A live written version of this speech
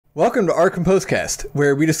Welcome to our Composecast,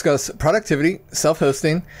 where we discuss productivity,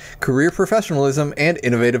 self-hosting, career professionalism, and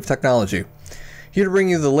innovative technology. Here to bring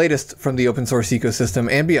you the latest from the open source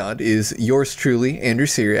ecosystem and beyond is yours truly, Andrew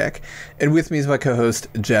Syriac, and with me is my co-host,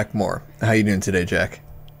 Jack Moore. How you doing today, Jack?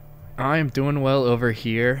 I'm doing well over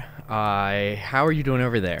here. How are you doing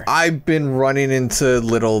over there? I've been running into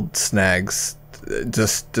little snags,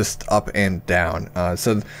 just up and down.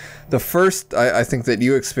 So the first I think that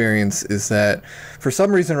you experience is that for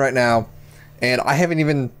some reason right now, and I haven't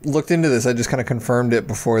even looked into this, I just kind of confirmed it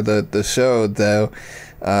before the show, though,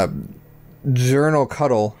 Journal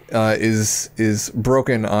Cuddle is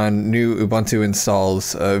broken on new Ubuntu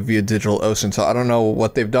installs via DigitalOcean. So I don't know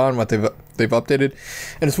what they've done, what they've updated,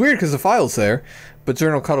 and it's weird because the file's there, but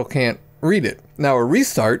Journal Cuddle can't read it. Now a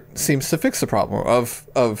restart seems to fix the problem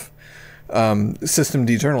of systemd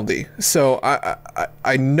journald. So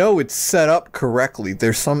I know it's set up correctly.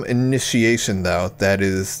 There's some initiation though that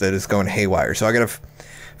is going haywire. So I gotta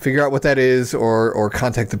figure out what that is, or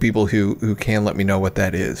contact the people who can let me know what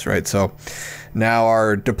that is. Right. So now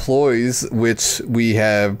our deploys, which we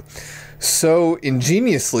have so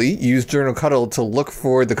ingeniously used Journal Cuddle to look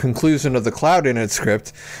for the conclusion of the cloud init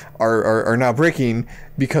script, are now breaking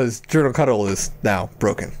because Journal Cuddle is now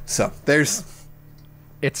broken. So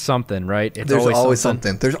It's something, right? There's always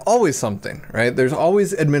something. There's always something, right? There's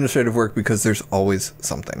always administrative work because there's always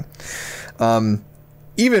something.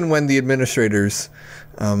 Even when the administrators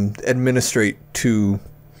administrate too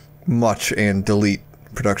much and delete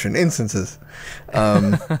production instances.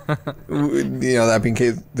 That being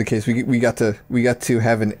the case, we got to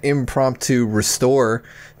have an impromptu restore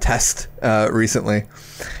test recently,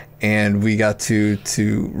 and we got to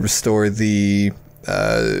restore the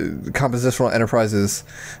Compositional Enterprises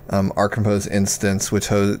our Compose instance, which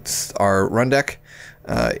hosts our Rundeck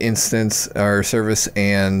instance, our service,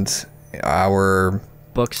 and our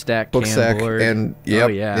Bookstack, and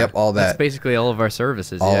yep, all that. That's basically all of our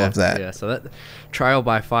services. All of that. Yeah. So that trial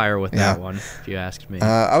by fire with that one, if you asked me.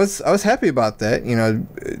 I was happy about that.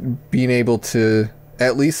 Being able to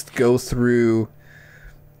at least go through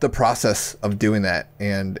the process of doing that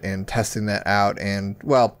and testing that out, and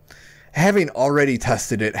having already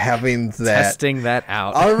tested it, having testing that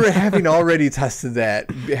out, having already tested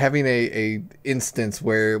that, having a instance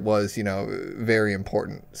where it was very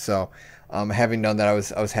important. So having done that, I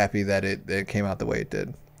was happy that it came out the way it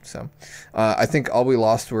did. So I think all we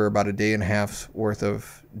lost were about a day and a half's worth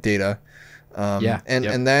of data.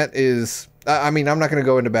 And that is, I'm not going to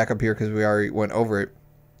go into backup here because we already went over it.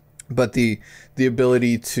 But the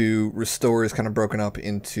ability to restore is kind of broken up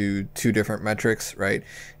into two different metrics, right?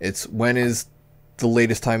 It's when is the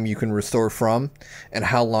latest time you can restore from, and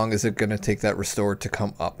how long is it going to take that restore to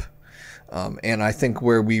come up? And I think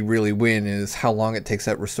where we really win is how long it takes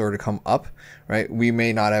that restore to come up, right? We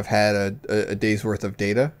may not have had a day's worth of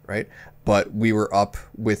data, right? But we were up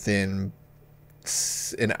within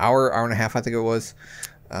an hour and a half, I think it was.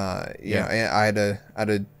 And I had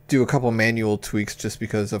to do a couple manual tweaks just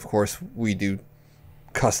because, of course, we do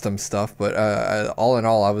custom stuff. But all in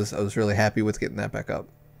all, I was really happy with getting that back up.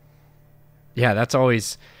 Yeah, that's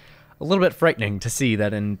always a little bit frightening to see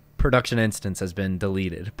that in production instance has been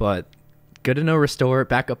deleted. But good to know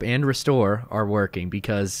backup and restore are working,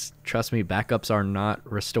 because trust me, backups are not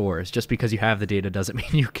restores. Just because you have the data doesn't mean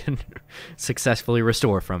you can successfully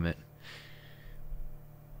restore from it.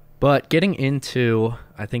 But getting into,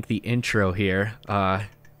 I think, the intro here,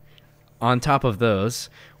 on top of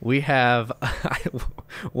those, we have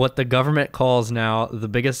what the government calls now the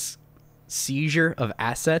biggest seizure of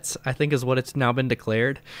assets, I think is what it's now been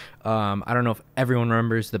declared. I don't know if everyone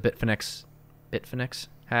remembers the Bitfinex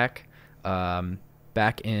hack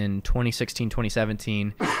back in 2016,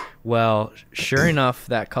 2017. Well, sure enough,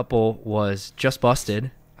 that couple was just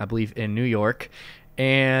busted, I believe, in New York.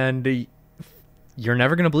 And you're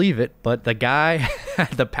never going to believe it, but the guy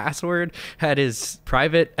had the password, had his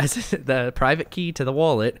the private key to the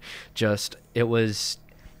wallet. It was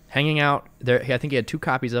hanging out there. I think he had two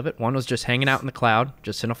copies of it. One was just hanging out in the cloud,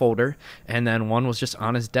 just in a folder. And then one was just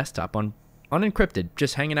on his desktop, unencrypted,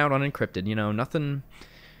 just hanging out unencrypted. Nothing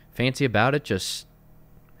fancy about it, just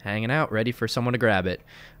hanging out, ready for someone to grab it.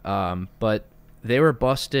 But they were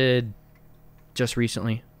busted just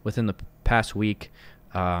recently, within the past week.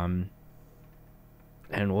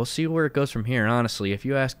 And we'll see where it goes from here. Honestly, if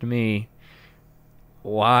you asked me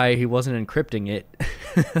why he wasn't encrypting it,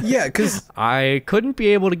 because I couldn't be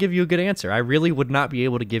able to give you a good answer. I really would not be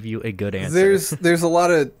able to give you a good answer. There's a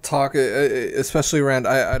lot of talk, especially around,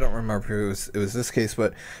 I don't remember if it was this case,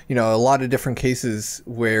 but a lot of different cases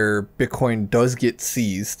where Bitcoin does get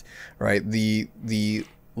seized, right? The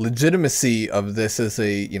legitimacy of this as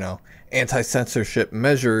a, you know, anti-censorship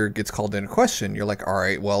measure gets called into question. You're like, all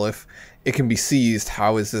right, well, if it can be seized,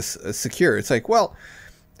 how is this secure? It's like, well,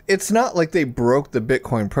 it's not like they broke the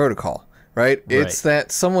Bitcoin protocol, right? It's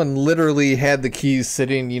that someone literally had the keys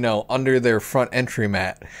sitting, you know, under their front entry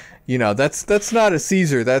mat. You know, that's not a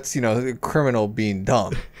seizure. That's, you know, a criminal being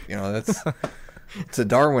dumb. You know, it's a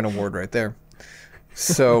Darwin Award right there.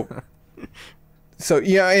 So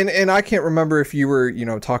yeah, and I can't remember if you were, you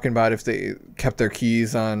know, talking about if they kept their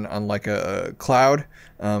keys on like a cloud,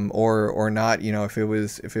 or not. You know, if it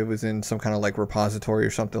was in some kind of like repository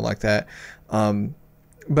or something like that.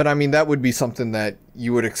 But I mean, that would be something that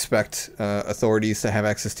you would expect authorities to have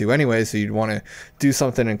access to anyway. So you'd want to do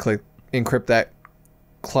something and encrypt that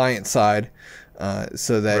client side,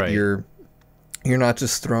 so that you're not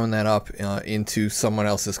just throwing that up into someone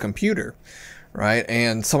else's computer, right?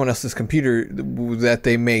 And someone else's computer that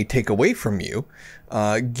they may take away from you,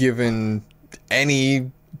 given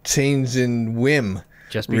any change in whim.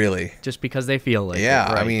 Just because they feel like it.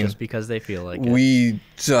 Right? I mean, just because they feel like it. We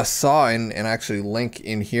just saw, and actually link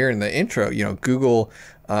in here in the intro, you know, Google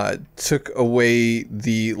took away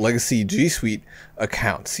the legacy G Suite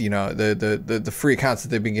accounts, you know, the free accounts that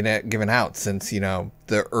they've been giving out since, you know,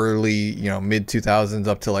 the early, you know, mid 2000s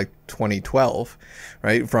up to like 2012,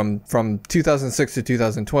 right? From 2006 to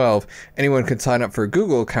 2012, anyone could sign up for a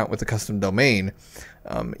Google account with a custom domain.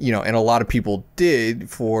 You know, and a lot of people did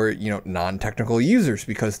for, you know, non-technical users,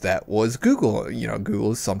 because that was Google. You know,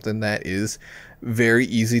 Google is something that is very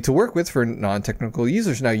easy to work with for non-technical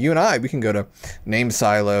users. Now, you and I, we can go to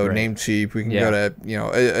Namesilo, Namecheap. We can go to, you know,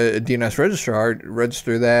 a DNS registrar,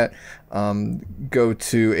 register that, go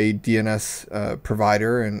to a DNS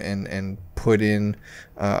provider and put in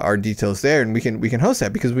our details there, and we can host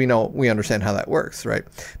that, because we understand how that works, right?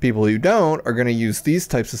 People who don't are going to use these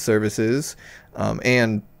types of services,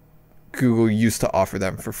 and Google used to offer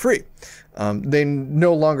them for free. They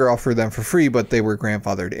no longer offer them for free, but they were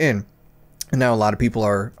grandfathered in. And now a lot of people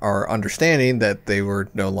are understanding that they were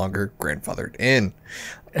no longer grandfathered in.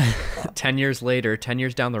 10 years later, 10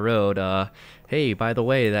 years down the road, hey, by the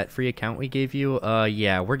way, that free account we gave you,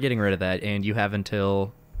 yeah, we're getting rid of that, and you have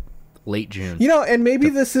until late June. You know, and maybe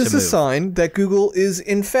this is a sign that Google is,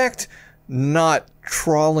 in fact, not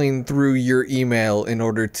trawling through your email in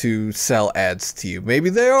order to sell ads to you. Maybe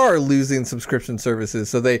they are losing subscription services,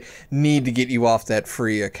 so they need to get you off that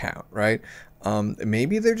free account, right?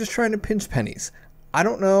 Maybe they're just trying to pinch pennies. I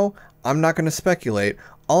don't know. I'm not going to speculate.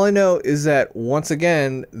 All I know is that, once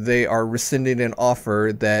again, they are rescinding an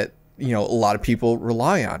offer that, you know, a lot of people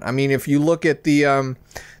rely on. I mean, if you look at the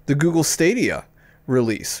Google Stadia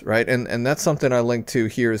release, right? And that's something I linked to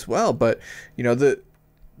here as well. But, you know, the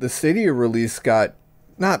Stadia release got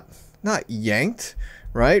not yanked,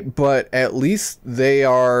 right? But at least they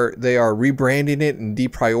are rebranding it and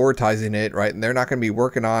deprioritizing it, right? And they're not going to be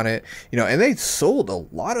working on it, you know. And they sold a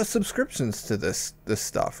lot of subscriptions to this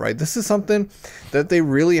stuff, right? This is something that they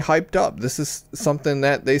really hyped up. This is something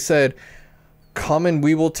that they said, come and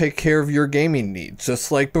we will take care of your gaming needs. Just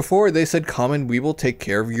like before, they said, come and we will take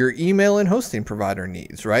care of your email and hosting provider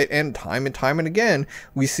needs, right? And time and again,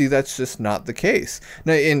 we see that's just not the case.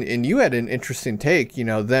 Now, and you had an interesting take, you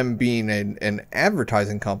know, them being an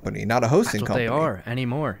advertising company, not a hosting company. That's what they are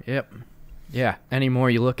anymore. Yep. Yeah. Anymore,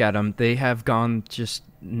 you look at them, they have gone, just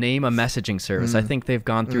name a messaging service. I think they've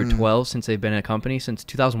gone through 12 since they've been a company, since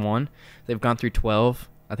 2001. They've gone through 12,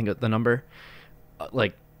 I think the number.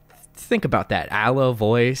 Like, think about that. Allo,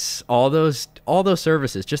 Voice, all those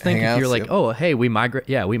services. Just think, if you're like, oh, hey, we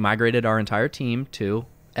migrated our entire team to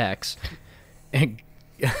X, and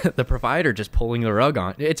the provider just pulling the rug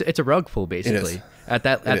on. It's a rug pull, basically. At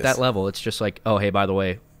that level, it's just like, oh, hey, by the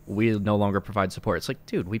way, we no longer provide support. It's like,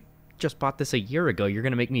 dude, we just bought this a year ago. You're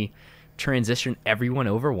gonna make me transition everyone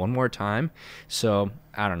over one more time? So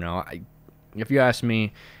I don't know. If you ask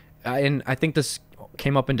me, and I think this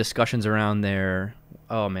came up in discussions around their,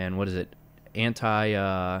 oh man, what is it?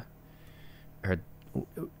 Or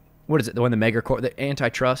what is it? The one, the megacorp, the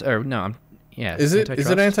antitrust, or no, yeah. Is it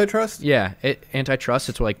antitrust? Yeah, antitrust.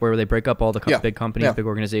 It's like where they break up all the big companies, big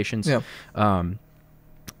organizations. Yeah.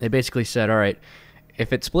 They basically said, all right,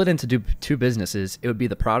 if it split into two businesses, it would be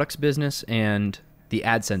the products business and the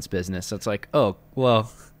AdSense business. So it's like, oh,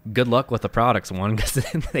 well, good luck with the products one, because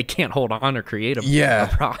they can't hold on or create a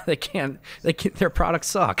they can't, their products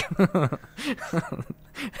suck.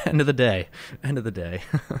 End of the day.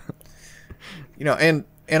 You know, and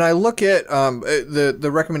I look at the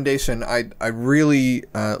recommendation I really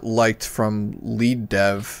liked from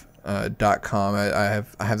leaddev.com.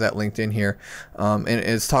 I have that linked in here, and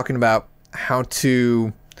it's talking about how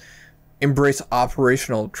to embrace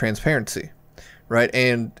operational transparency, right?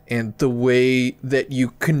 And the way that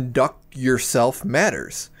you conduct yourself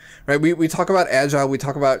matters, right? We talk about agile, we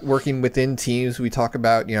talk about working within teams, we talk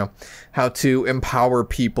about, you know, how to empower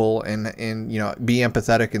people and you know, be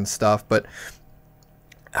empathetic and stuff, but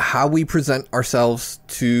how we present ourselves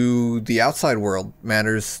to the outside world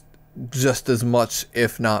matters just as much,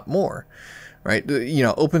 if not more, right? You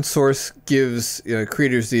know, open source gives, you know,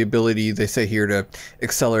 creators the ability, they say here, to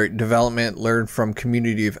accelerate development, learn from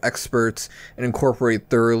community of experts, and incorporate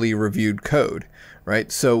thoroughly reviewed code, right?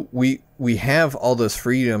 So we have all those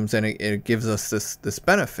freedoms, and it gives us this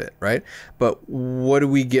benefit, right? But what do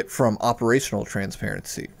we get from operational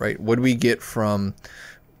transparency, right? What do we get from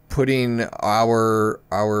putting our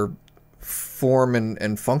form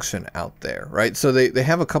and function out there, right? So they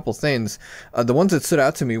have a couple things. The ones that stood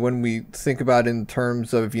out to me when we think about in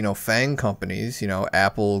terms of, you know, FANG companies, you know,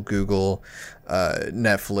 Apple, Google,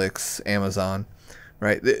 Netflix, Amazon,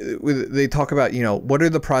 right? They talk about, you know, what are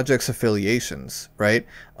the project's affiliations, right?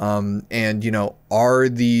 And, you know, are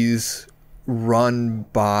these run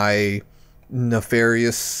by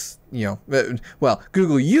nefarious, you know, well,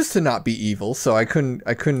 Google used to not be evil, so I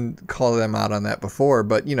couldn't call them out on that before,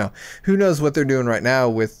 but, you know, who knows what they're doing right now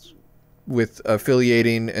with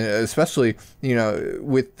affiliating, especially, you know,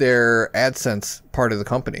 with their AdSense part of the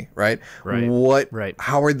company, right? Right.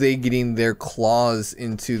 How are they getting their claws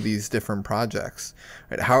into these different projects,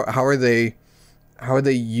 right? How are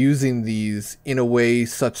they using these in a way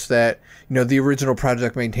such that, you know, the original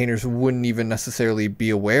project maintainers wouldn't even necessarily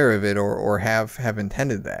be aware of it or have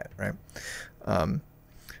intended that, right?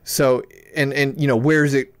 So and you know, where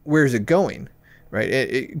is it going,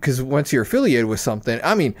 right? Because once you're affiliated with something,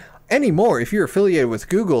 I mean, anymore, if you're affiliated with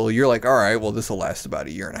Google, you're like, all right, well, this will last about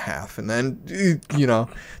a year and a half, and then, you know,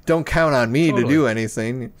 don't count on me to do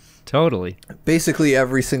anything. Totally. Basically,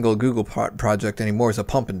 every single Google project anymore is a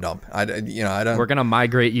pump and dump. I don't. We're gonna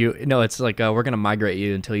migrate you. No, it's like we're gonna migrate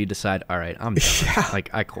you until you decide. All right, I'm done. Yeah. Like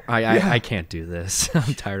I can't do this.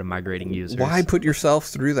 I'm tired of migrating users. Why put yourself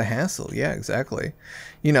through the hassle? Yeah, exactly.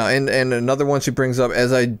 You know, and another one she brings up,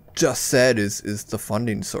 as I just said, is the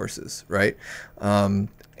funding sources, right? And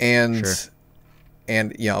Sure.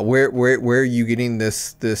 and you know, where are you getting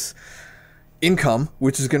this income,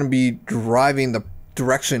 which is going to be driving the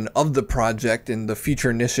direction of the project and the future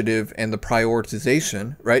initiative and the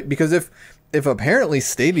prioritization, right? Because if apparently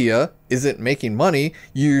Stadia isn't making money,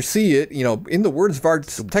 you see it, you know, in the words of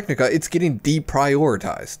Ars Technica, it's getting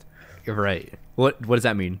deprioritized. You're right. What does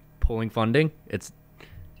that mean? Pulling funding? It's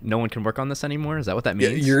no one can work on this anymore? Is that what that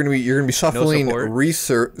means? Yeah, you're gonna be shuffling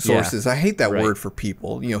resources. Yeah. I hate that Right. word for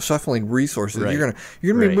people. You know, shuffling resources. Right. You're gonna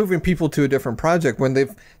be Right. moving people to a different project when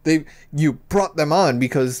you brought them on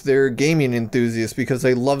because they're gaming enthusiasts, because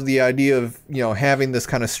they love the idea of, you know, having this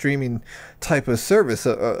kind of streaming type of service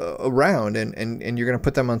around, and you're gonna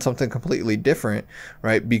put them on something completely different,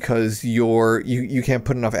 right? Because you can't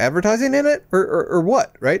put enough advertising in it, or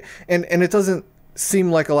what, right? And it doesn't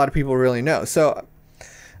seem like a lot of people really know. So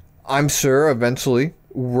I'm sure eventually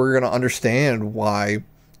we're going to understand why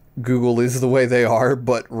Google is the way they are.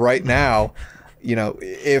 But right now, you know,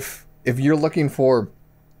 if you're looking for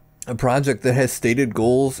a project that has stated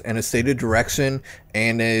goals and a stated direction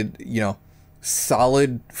and a, you know,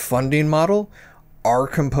 solid funding model, our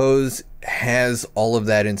Compose has all of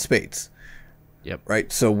that in spades. Yep.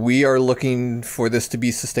 Right. So we are looking for this to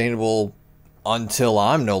be sustainable until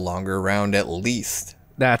I'm no longer around, at least.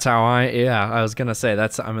 That's how I was gonna say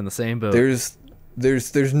I'm in the same boat.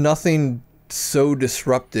 There's nothing so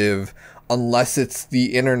disruptive, unless it's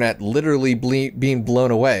the internet literally being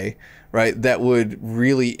blown away, right? That would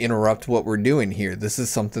really interrupt what we're doing here. This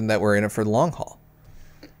is something that we're in it for the long haul.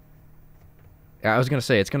 Yeah, I was gonna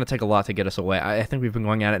say it's gonna take a lot to get us away. I think we've been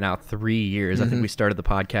going at it now 3 years. I think we started the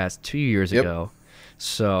podcast 2 years ago.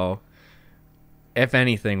 So if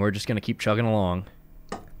anything, we're just gonna keep chugging along.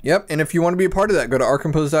 Yep, and if you want to be a part of that, go to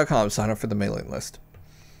rcompose.com, sign up for the mailing list.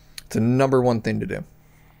 It's a number one thing to do.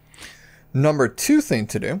 Number two thing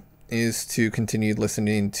to do is to continue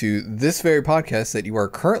listening to this very podcast that you are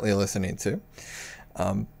currently listening to,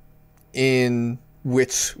 in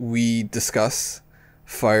which we discuss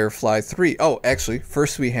Firefly 3. Oh, actually,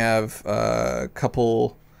 first we have a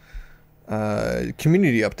couple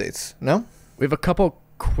community updates. No? We have a couple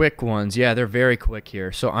quick ones. Yeah, they're very quick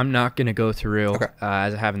here. So I'm not going to go through,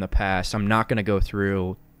 as I have in the past, I'm not going to go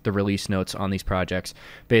through the release notes on these projects.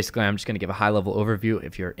 Basically, I'm just going to give a high-level overview.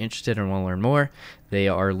 If you're interested and want to learn more, they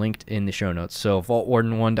are linked in the show notes. So Vault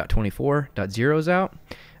Warden 1.24.0 is out.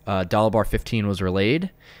 $bar 15 was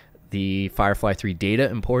relayed. The Firefly 3 data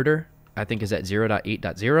importer, I think, is at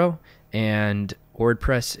 0.8.0. And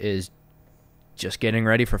WordPress is just getting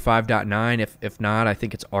ready for 5.9. If not, I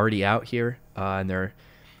think it's already out here, and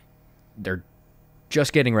they're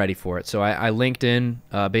just getting ready for it. So I linked in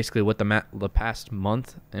basically what the past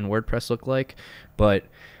month in WordPress looked like, but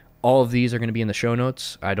all of these are going to be in the show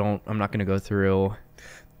notes. I'm not going to go through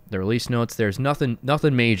the release notes. There's nothing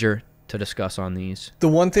major to discuss on these. The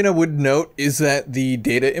one thing I would note is that the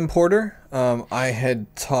data importer, I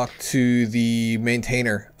had talked to the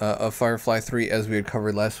maintainer of Firefly 3 as we had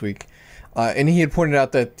covered last week, and he had pointed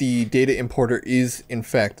out that the data importer is in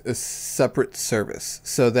fact a separate service.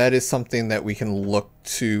 So that is something that we can look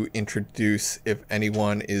to introduce if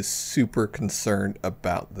anyone is super concerned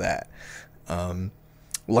about that.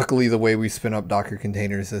 Luckily, the way we spin up Docker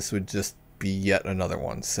containers, this would just be yet another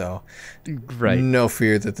one. So right. No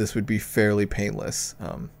fear that this would be fairly painless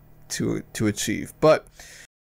to achieve. But